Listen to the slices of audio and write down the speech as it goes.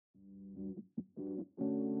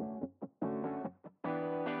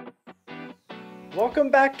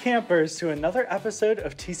Welcome back, campers, to another episode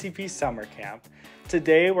of TCP Summer Camp.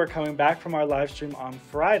 Today, we're coming back from our live stream on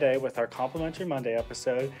Friday with our Complimentary Monday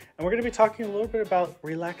episode, and we're going to be talking a little bit about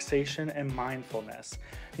relaxation and mindfulness.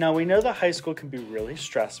 Now, we know that high school can be really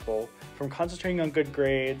stressful, from concentrating on good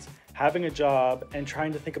grades, having a job, and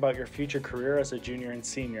trying to think about your future career as a junior and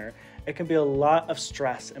senior. It can be a lot of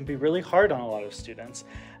stress and be really hard on a lot of students.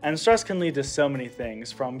 And stress can lead to so many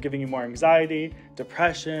things, from giving you more anxiety,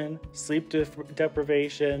 depression, sleep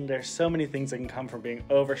deprivation. There's so many things that can come from being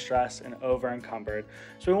overstressed and over-encumbered.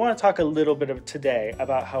 So we want to talk a little bit today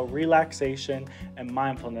about how relaxation and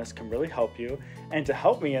mindfulness can really help you. And to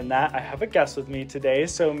help me in that, I have a guest with me today.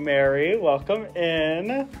 So Mary, welcome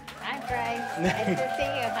in. Hi, Bryce. Nice to see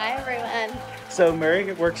you. Hi, everyone. So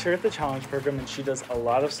Mary works here at the Challenge Program, and she does a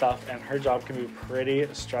lot of stuff, and her job can be pretty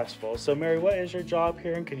stressful. So Mary, what is your job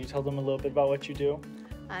here, and can you tell them a little bit about what you do?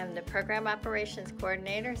 I'm the Program Operations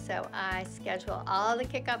Coordinator, so I schedule all the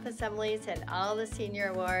kickoff assemblies and all the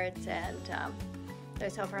senior awards, and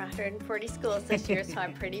there's over 140 schools this year, so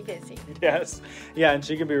I'm pretty busy. Yes. Yeah, and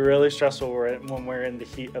she can be really stressful when we're in the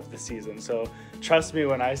heat of the season. So trust me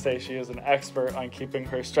when I say she is an expert on keeping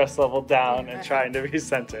her stress level down and trying to be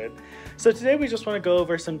centered. So today we just want to go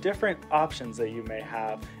over some different options that you may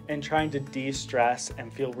have in trying to de-stress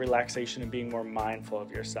and feel relaxation and being more mindful of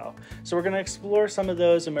yourself. So we're going to explore some of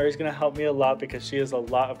those, and Mary's going to help me a lot because she has a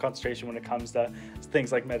lot of concentration when it comes to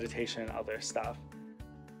things like meditation and other stuff.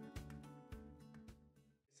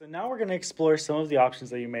 So now we're going to explore some of the options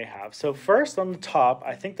that you may have. So first on the top,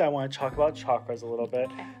 I think that I want to talk about chakras a little bit.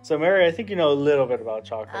 Okay. So Mary, I think you know a little bit about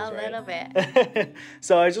chakras, right? A little bit.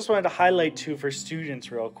 So I just wanted to highlight two for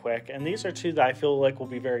students real quick. And these are two that I feel like will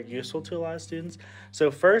be very useful to a lot of students. So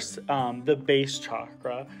first, the base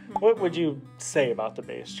chakra. What would you say about the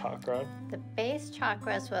base chakra? The base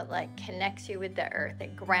chakra is what connects you with the earth.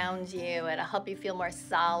 It grounds you. It'll help you feel more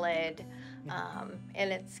solid.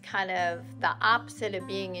 And it's kind of the opposite of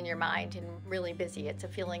being in your mind and really busy. It's a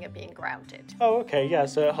feeling of being grounded. Oh, okay. Yeah.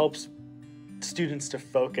 So it helps students to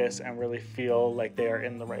focus and really feel like they are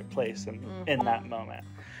in the right place and in that moment.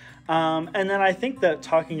 And then I think that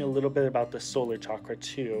talking a little bit about the solar chakra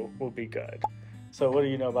too will be good. So what do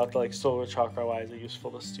you know about the solar chakra? Why is it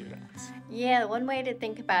useful to students? Yeah, one way to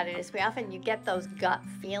think about it is you get those gut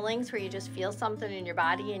feelings where you just feel something in your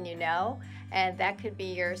body and and that could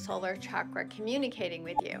be your solar chakra communicating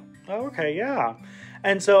with you. Oh, okay, yeah.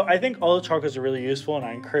 And so I think all the chakras are really useful, and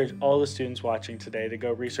I encourage all the students watching today to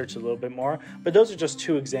go research a little bit more. But those are just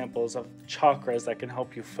two examples of chakras that can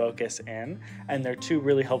help you focus in, and they're two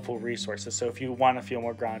really helpful resources. So if you want to feel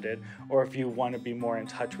more grounded, or if you want to be more in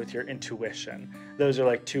touch with your intuition, those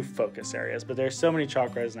are two focus areas. But there's so many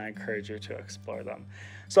chakras, and I encourage you to explore them.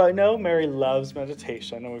 So I know Mary loves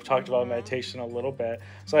meditation, and we've talked about meditation a little bit.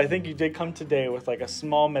 So I think you did come today with a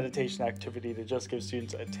small meditation activity to just give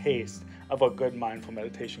students a taste of what good mindful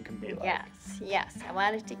meditation can be like. Yes. I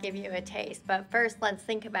wanted to give you a taste. But first, let's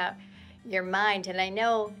think about your mind. And I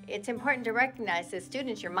know it's important to recognize as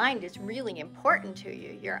students, your mind is really important to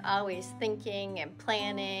you. You're always thinking and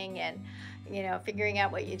planning and figuring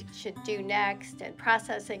out what you should do next and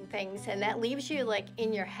processing things. And that leaves you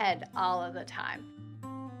in your head all of the time.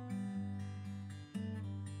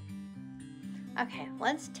 Okay,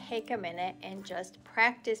 let's take a minute and just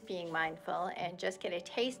practice being mindful and just get a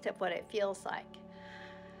taste of what it feels like.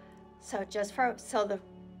 So the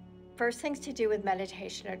first things to do with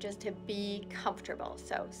meditation are just to be comfortable.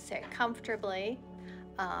 So sit comfortably.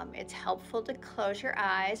 It's helpful to close your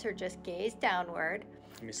eyes or just gaze downward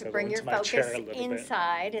to bring your focus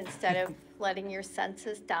inside instead of letting your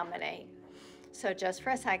senses dominate. So just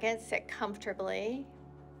for a second, sit comfortably.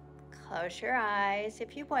 Close your eyes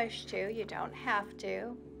if you wish to, you don't have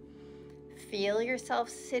to. Feel yourself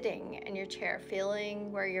sitting in your chair,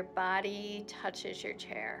 feeling where your body touches your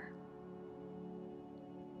chair.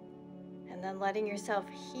 And then letting yourself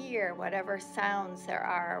hear whatever sounds there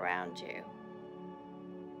are around you.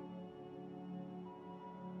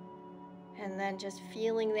 And then just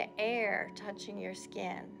feeling the air touching your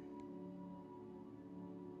skin.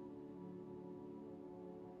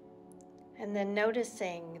 And then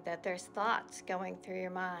noticing that there's thoughts going through your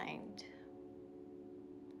mind.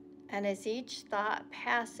 And as each thought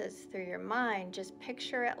passes through your mind, just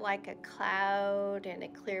picture it like a cloud in a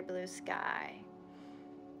clear blue sky.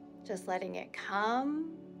 Just letting it come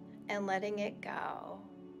and letting it go.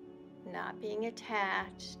 Not being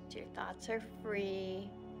attached. Your thoughts are free.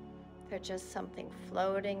 They're just something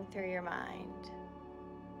floating through your mind.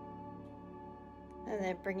 And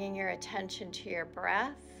then bringing your attention to your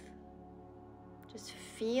breath. Just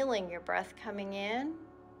feeling your breath coming in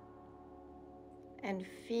and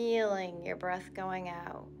feeling your breath going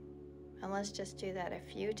out. And let's just do that a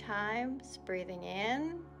few times, breathing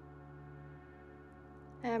in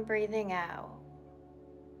and breathing out.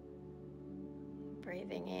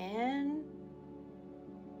 Breathing in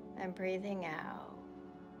and breathing out.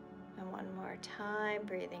 And one more time,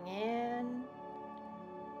 breathing in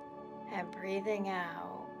and breathing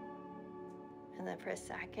out. And then for a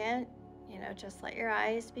second, just let your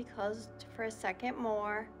eyes be closed for a second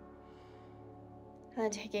more. And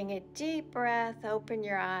then taking a deep breath, open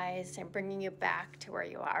your eyes and bringing you back to where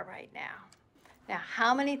you are right now. Now,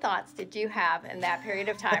 how many thoughts did you have in that period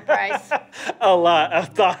of time, Bryce? A lot of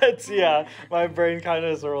thoughts, yeah. My brain kind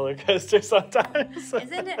of is a roller coaster sometimes.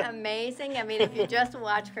 Isn't it amazing? I mean, if you just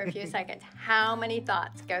watch for a few seconds, how many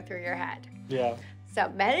thoughts go through your head? Yeah. So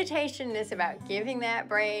meditation is about giving that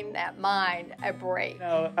brain, that mind, a break.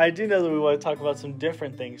 Now, I do know that we want to talk about some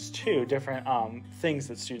different things too, different things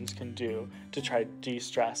that students can do to try to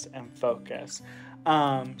de-stress and focus.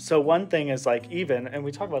 So one thing is and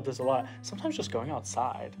we talk about this a lot, sometimes just going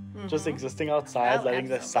outside, just existing outside, letting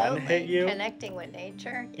the sun hit you. Connecting with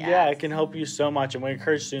nature. Yes. Yeah, it can help you so much. And we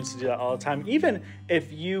encourage students to do that all the time. Even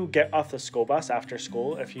if you get off the school bus after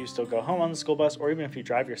school, if you still go home on the school bus, or even if you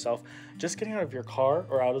drive yourself, just getting out of your car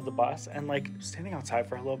or out of the bus and standing outside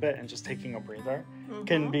for a little bit and just taking a breather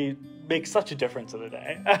can make such a difference in the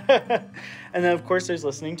day. And then of course there's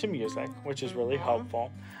listening to music, which is really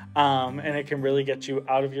helpful. And it can really get you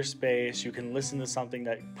out of your space. You can listen to something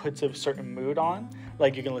that puts a certain mood on.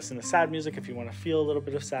 Like you can listen to sad music if you want to feel a little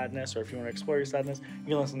bit of sadness, or if you want to explore your sadness. You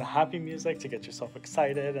can listen to happy music to get yourself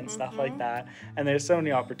excited and stuff like that. And there's so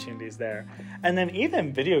many opportunities there. And then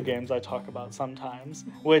even video games I talk about sometimes,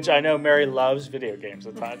 which I know Mary loves video games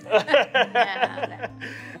a ton.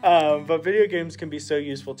 But video games can be so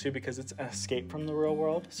useful too because it's an escape from the real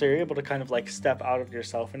world. So you're able to kind of step out of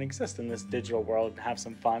yourself and exist in this digital world and have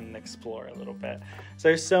some fun and explore a little bit. So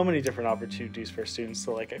there's so many different opportunities for students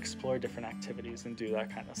to explore different activities and do that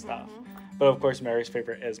kind of stuff. But of course Mary's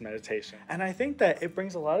favorite is meditation. And I think that it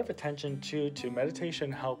brings a lot of attention to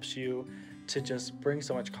meditation helps you to just bring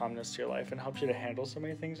so much calmness to your life and helps you to handle so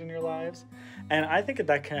many things in your lives. And I think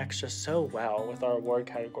that connects just so well with our award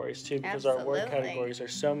categories too, because our award categories are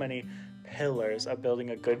so many pillars of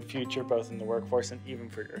building a good future both in the workforce and even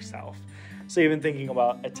for yourself. So even thinking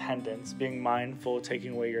about attendance, being mindful,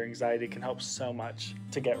 taking away your anxiety can help so much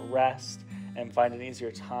to get rest and find an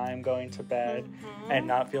easier time going to bed and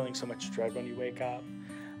not feeling so much dread when you wake up.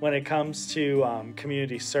 When it comes to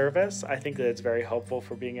community service, I think that it's very helpful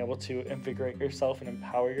for being able to invigorate yourself and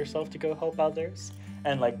empower yourself to go help others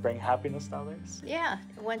and bring happiness to others. Yeah,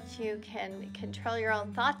 once you can control your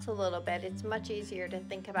own thoughts a little bit, it's much easier to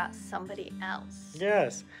think about somebody else.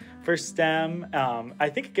 Yes. For STEM, I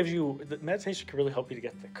think it gives you, meditation can really help you to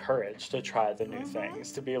get the courage to try the new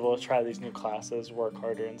things, to be able to try these new classes, work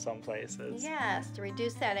harder in some places. Yes, to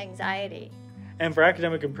reduce that anxiety. And for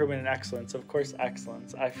academic improvement and excellence, of course,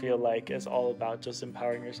 excellence, I feel is all about just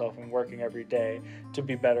empowering yourself and working every day to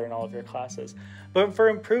be better in all of your classes. But for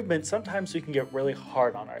improvement, sometimes we can get really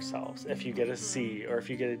hard on ourselves if you get a C or if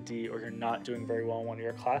you get a D or you're not doing very well in one of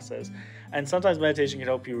your classes. And sometimes meditation can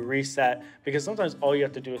help you reset because sometimes all you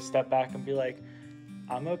have to do is step back and be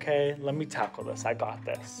I'm okay, let me tackle this, I got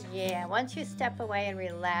this. Yeah, once you step away and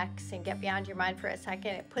relax and get beyond your mind for a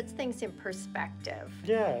second, it puts things in perspective.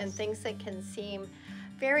 Yes. And things that can seem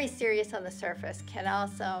very serious on the surface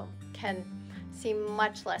can seem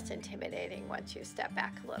much less intimidating once you step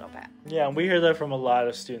back a little bit. Yeah, and we hear that from a lot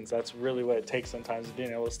of students. That's really what it takes sometimes,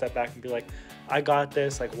 being able to step back and be I got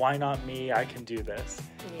this, why not me, I can do this.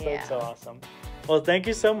 Yeah. So it's so awesome. Well, thank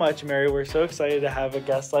you so much, Mary. We're so excited to have a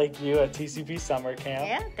guest like you at TCP Summer Camp.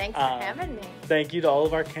 Yeah, thanks for having me. Thank you to all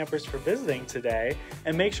of our campers for visiting today.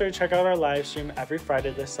 And make sure to check out our live stream every Friday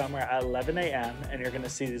this summer at 11 a.m. And you're going to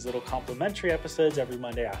see these little complimentary episodes every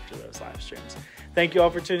Monday after those live streams. Thank you all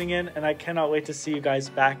for tuning in, and I cannot wait to see you guys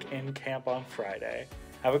back in camp on Friday.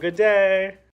 Have a good day.